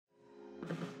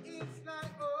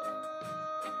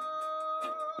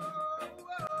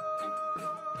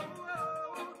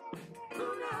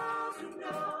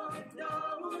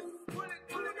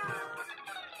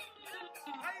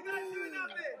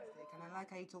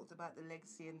you talked about the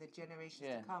legacy and the generations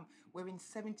to come. We're in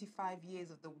 75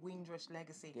 years of the Windrush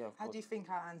legacy. Yeah, how do you think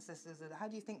our ancestors how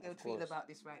do you think they'll feel about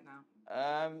this right now?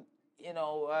 You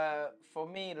know, for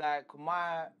me, like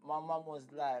my mum was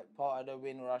like part of the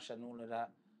Windrush and all of that,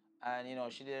 and you know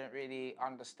she didn't really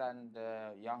understand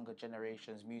the younger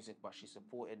generation's music, but she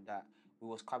supported that we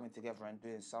was coming together and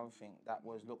doing something that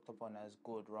was looked upon as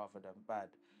good rather than bad.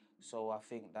 So I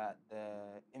think that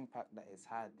the impact that it's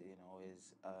had, you know,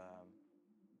 is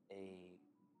a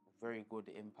very good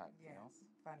impact. Yes, you know,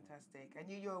 fantastic.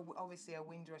 And you're obviously a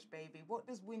Windrush baby. What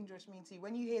does Windrush mean to you?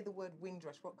 When you hear the word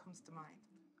Windrush, what comes to mind?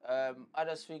 I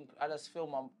just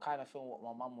kind of feel what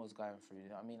my mum was going through. You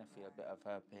know what I mean? I feel a bit of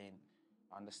her pain.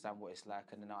 I understand what it's like,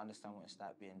 and then I understand what it's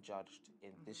like being judged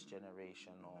in this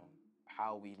generation, or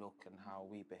how we look and how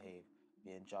we behave,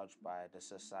 being judged by the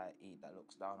society that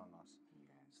looks down on us.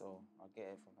 Yes. So I get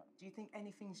it from her. Do you think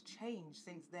anything's changed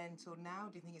since then till now?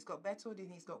 Do you think it's got better, or do you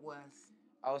think it's got worse?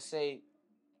 I would say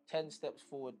 10 steps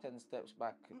forward, 10 steps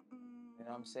back. You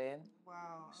know what I'm saying?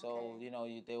 Wow. So, okay. you know,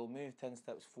 they will move 10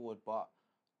 steps forward, but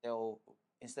they'll,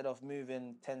 instead of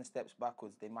moving 10 steps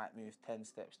backwards, they might move 10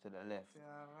 steps to the left.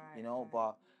 Right, you know,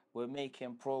 but we're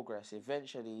making progress.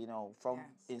 Eventually, you know, from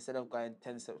instead of going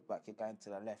 10 steps back, you're going to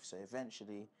the left. So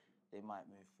eventually, they might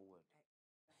move forward.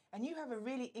 And you have a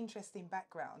really interesting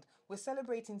background. We're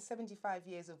celebrating 75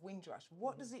 years of Windrush.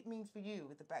 What does it mean for you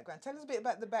with the background? Tell us a bit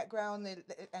about the background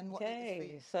and what it is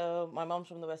for you. So my mom's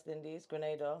from the West Indies,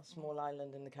 Grenada, small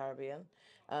island in the Caribbean.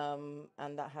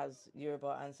 And that has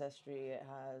Yoruba ancestry, it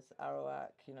has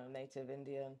Arawak, you know, native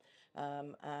Indian.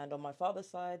 And on my father's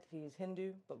side, he's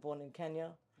Hindu, but born in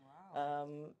Kenya. Wow.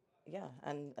 Yeah,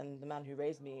 and the man who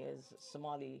raised me is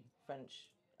Somali, French.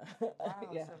 Wow,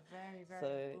 yeah. so very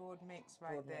So, broad mix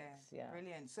right there. mix, yeah.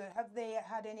 Brilliant. So have they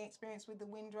had any experience with the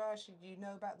Windrush? Do you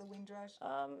know about the Windrush?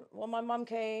 Well, my mum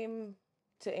came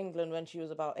to England when she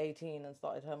was about 18 and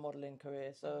started her modelling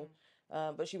career. So,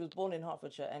 but she was born in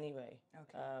Hertfordshire anyway.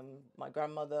 Okay. My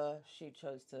grandmother, she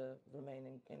chose to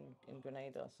remain in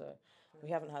Grenada. So we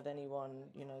haven't had anyone,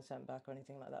 you know, sent back or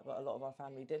anything like that. But a lot of our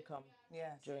family did come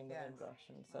during the Windrush.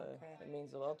 And so it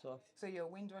means a lot to us. So you're a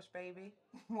Windrush baby?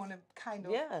 Want to kind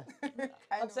of... Yeah,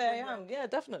 I'd say I am. Yeah,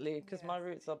 definitely, because my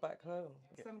roots are back home.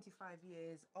 75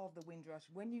 years of the Windrush.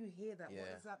 When you hear that,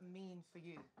 what does that mean for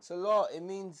you? It's a lot. It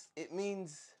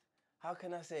means, how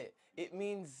can I say it? It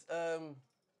means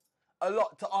a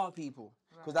lot to our people.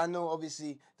 Because I know,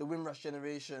 obviously, the Windrush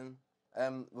generation,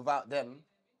 without them,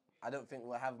 I don't think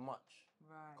we'll have much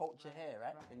culture here,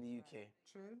 right, in the UK.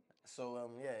 True. So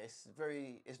yeah, it's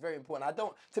very important.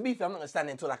 To be fair, I'm not gonna stand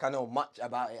until like I know much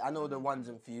about it. I know the ones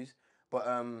and fews, but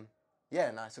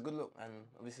yeah, no, it's a good look, and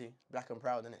obviously black and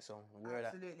proud in it. So we're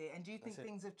absolutely. And do you think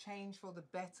things have changed for the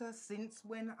better since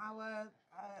when our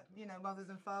you know, mothers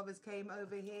and fathers came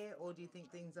over here, or do you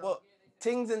think things are... Well,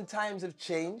 things and times have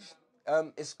changed.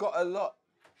 It's got a lot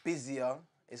busier.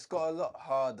 It's got a lot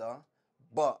harder,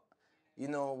 but you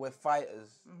know, we're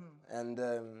fighters, and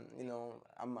you know,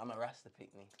 I'm a Rasta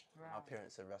picnic. My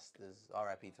parents are Rastas.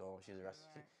 R.I.P. to her, she's a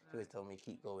Rasta. She always told me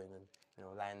keep going and, you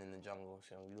know, lying in the jungle.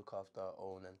 So we look after our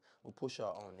own and we push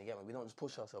our own. You get me? We don't just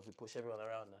push ourselves. We push everyone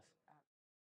around us.